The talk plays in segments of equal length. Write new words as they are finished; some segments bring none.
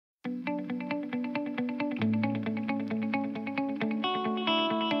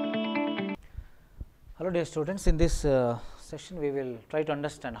Hello dear students, in this session we will try to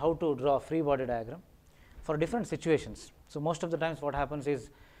understand how to draw a free body diagram for different situations. So, most of the times what happens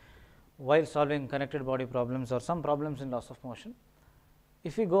is while solving connected body problems or some problems in laws of motion,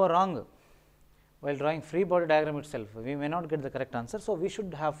 if we go wrong while drawing free body diagram itself, we may not get the correct answer. So, we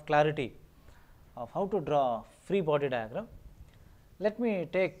should have clarity of how to draw free body diagram. Let me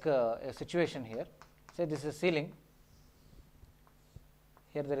take a situation here. Say this is a ceiling,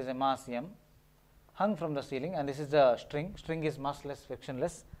 here there is a mass m hung from the ceiling, and this is the string. String is massless,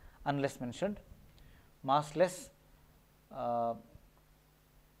 frictionless, unless mentioned, massless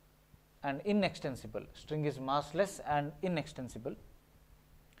and inextensible. String is massless and inextensible.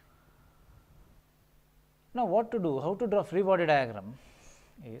 Now, what to do? How to draw free body diagram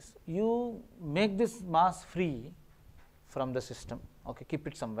is you make this mass free from the system. Okay, keep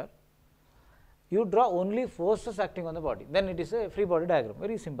it somewhere. You draw only forces acting on the body, then it is a free body diagram.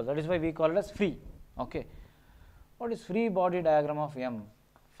 Very simple. That is why we call it as free. Okay. What is free body diagram of M?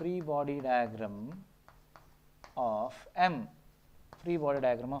 Free body diagram of M. Free body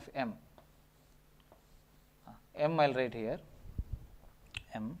diagram of M. M I will write here.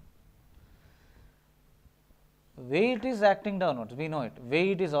 M. Weight is acting downwards. We know it.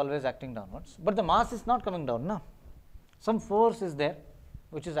 Weight is always acting downwards, but the mass is not coming down. No? Some force is there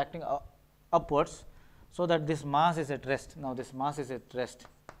which is acting upwards, so that this mass is at rest. Now, this mass is at rest.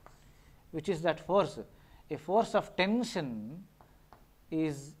 Which is that force? A force of tension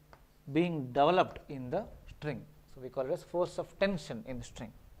is being developed in the string. So, we call it as force of tension in the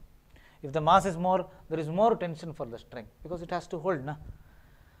string. If the mass is more, there is more tension for the string because it has to hold. Na?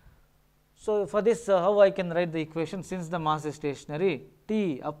 So, for this how I can write the equation? Since the mass is stationary,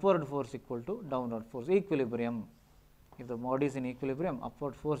 T upward force equal to downward force, equilibrium. If the body is in equilibrium,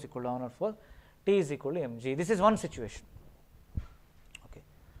 upward force equal to downward force, T is equal to mg. This is one situation. Okay.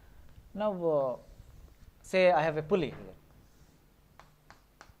 Now, say I have a pulley here.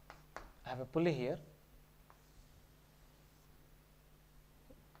 I have a pulley here.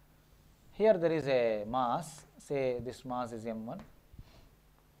 Here there is a mass, say this mass is m1.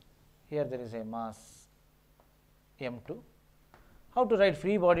 Here there is a mass m2. How to write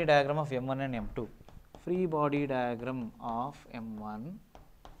free body diagram of m1 and m2? Free body diagram of m1.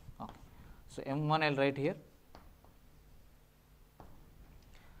 Okay. So, m1 I will write here.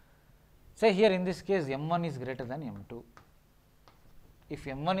 Say here in this case m1 is greater than m2. If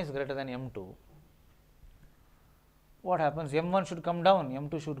m1 is greater than m2, what happens? m1 should come down,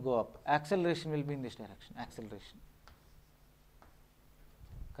 m2 should go up. Acceleration will be in this direction, acceleration.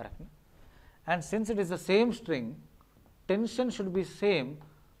 Correct? No? And since it is the same string, tension should be same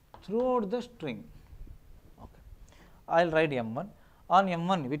throughout the string. Okay. I will write m1. On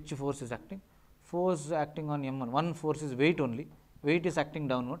m1, which force is acting? Force acting on m1. One force is weight only. Weight is acting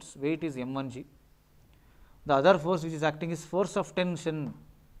downwards. Weight is m1g. The other force which is acting is force of tension.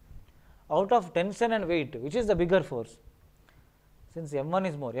 Out of tension and weight, which is the bigger force? Since m1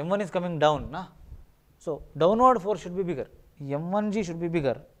 is more, m1 is coming down. Na? So, downward force should be bigger. m1g should be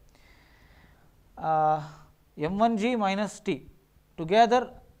bigger. M1g minus t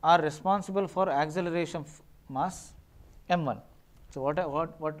together are responsible for acceleration of mass m1. So,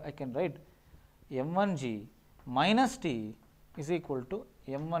 what I can write? M1g minus t is equal to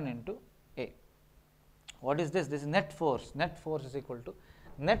m1 into a. What is this? This is net force. Net force is equal to,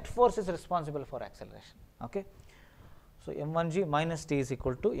 net force is responsible for acceleration. Okay. So, m1g minus t is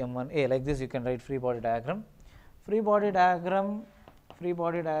equal to m1a. Like this you can write free body diagram. Free body diagram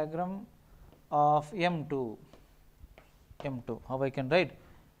of m2. M2. How I can write?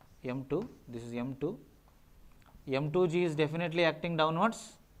 M2. This is m2. M2g is definitely acting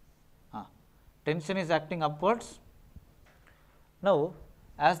downwards. Tension is acting upwards. Now,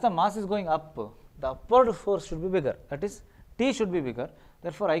 as the mass is going up, the upward force should be bigger, that is T should be bigger.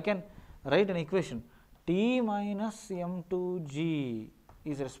 Therefore, I can write an equation, T minus m2g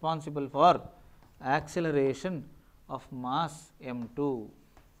is responsible for acceleration of mass m2,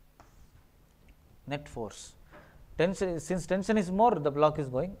 net force. Tension, since tension is more, the block is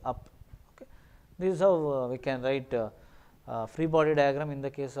going up. Okay. This is how we can write free body diagram in the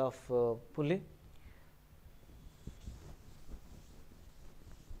case of pulley.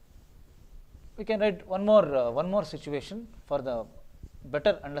 We can write one more situation for the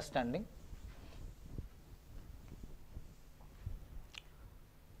better understanding.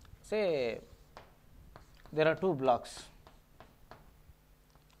 Say there are two blocks.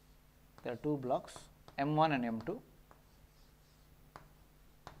 There are two blocks m1 and m2.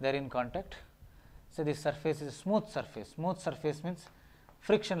 They are in contact. So, this surface is a smooth surface. Smooth surface means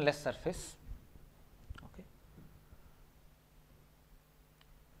frictionless surface. Okay.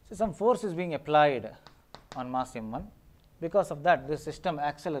 So, some force is being applied on mass m1. Because of that, this system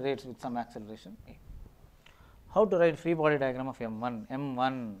accelerates with some acceleration a. How to write free body diagram of m1?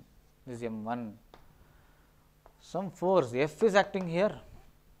 m1, this is m1. Some force F is acting here.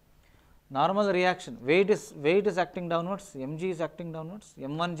 Normal reaction, weight is acting downwards, mg is acting downwards,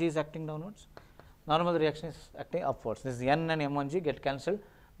 m1g is acting downwards. Normal reaction is acting upwards. This n and m1g get cancelled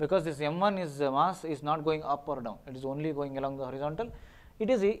because this m1 is mass is not going up or down. It is only going along the horizontal. It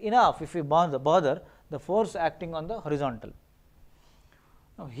is enough if we bother the force acting on the horizontal.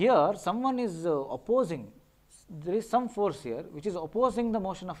 Now, here someone is opposing. There is some force here which is opposing the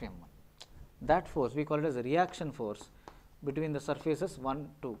motion of m1. That force we call it as a reaction force between the surfaces 1,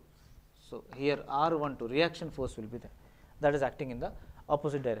 2. So, here R12 reaction force will be there, that is acting in the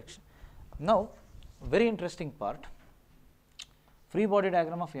opposite direction. Now, very interesting part, free body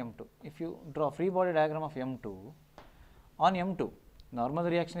diagram of M2. If you draw free body diagram of M2, on M2 normal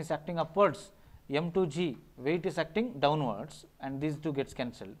reaction is acting upwards, M2g weight is acting downwards and these two gets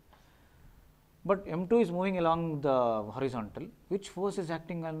cancelled. But M2 is moving along the horizontal. Which force is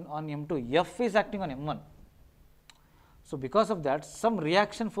acting on M2? F is acting on M1. So, because of that some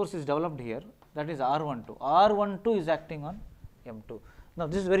reaction force is developed here, that is R12. R12 is acting on M2. Now,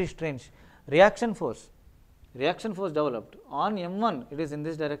 this is very strange. Reaction force developed on M1 it is in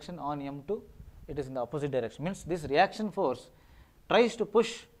this direction, on M2 it is in the opposite direction. Means this reaction force tries to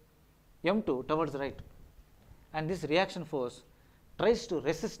push M2 towards the right and this reaction force tries to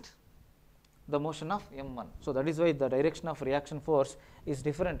resist the motion of M1. So, that is why the direction of reaction force is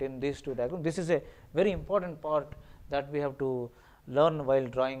different in these two diagrams. This is a very important part that we have to learn while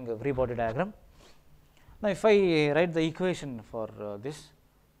drawing a free body diagram. Now, if I write the equation for this,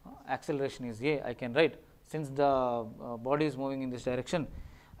 acceleration is a, I can write, since the body is moving in this direction,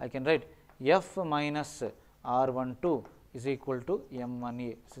 I can write F minus R12 is equal to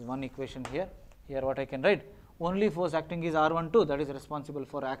M1a. This is one equation here. Here what I can write, only force acting is R12, that is responsible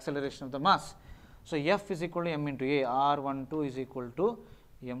for acceleration of the mass. So, F is equal to M into a, R12 is equal to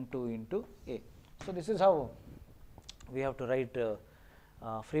M2 into a. So, this is how we have to write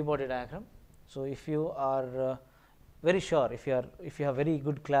free body diagram. So, if you are very sure, if you have very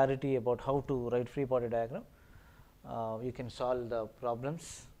good clarity about how to write free body diagram, you can solve the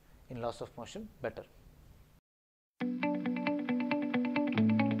problems in laws of motion better.